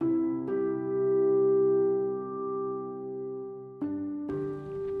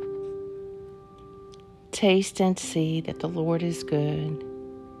taste and see that the Lord is good.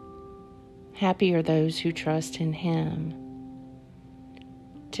 Happy are those who trust in Him.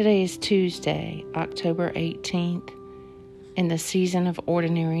 Today is Tuesday, October 18th, in the season of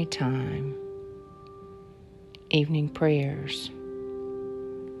ordinary time. Evening prayers.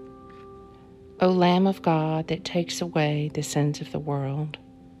 O Lamb of God that takes away the sins of the world,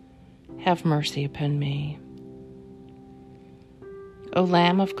 have mercy upon me. O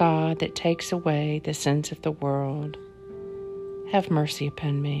Lamb of God that takes away the sins of the world, have mercy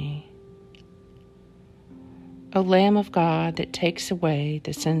upon me. O Lamb of God that takes away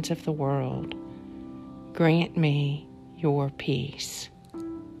the sins of the world, grant me your peace.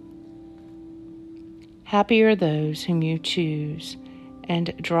 Happy are those whom you choose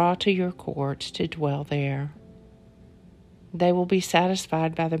and draw to your courts to dwell there. They will be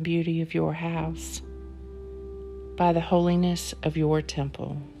satisfied by the beauty of your house, by the holiness of your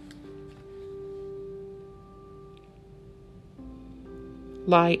temple.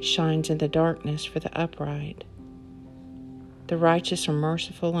 Light shines in the darkness for the upright. The righteous are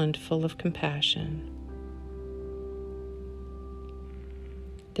merciful and full of compassion.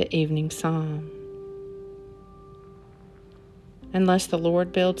 The Evening Psalm. Unless the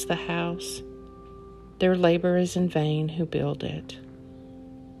Lord builds the house, their labor is in vain who build it.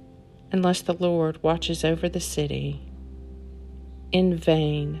 Unless the Lord watches over the city, in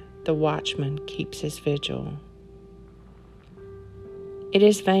vain the watchman keeps his vigil. It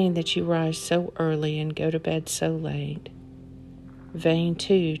is vain that you rise so early and go to bed so late. Vain,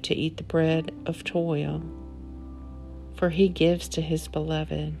 too, to eat the bread of toil, for He gives to His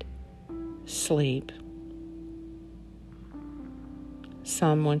beloved sleep.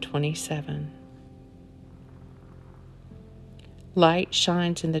 Psalm 127. Light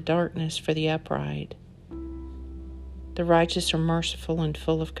shines in the darkness for the upright. The righteous are merciful and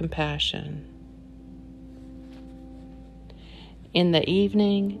full of compassion. In the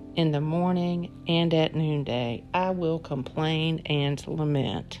evening, in the morning, and at noonday, I will complain and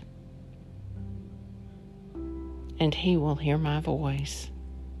lament, and He will hear my voice.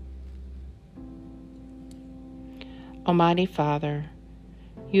 Almighty Father,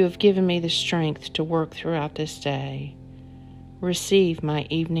 You have given me the strength to work throughout this day. Receive my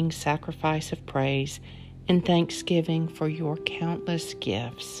evening sacrifice of praise and thanksgiving for Your countless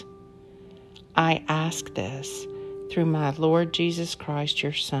gifts. I ask this through my Lord Jesus Christ,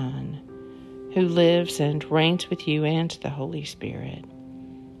 Your Son, who lives and reigns with You and the Holy Spirit,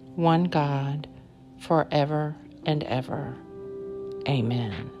 one God, forever and ever.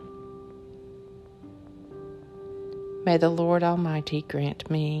 Amen. May the Lord Almighty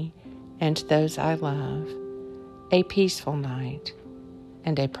grant me and those I love a peaceful night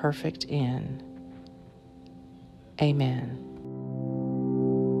and a perfect end. Amen.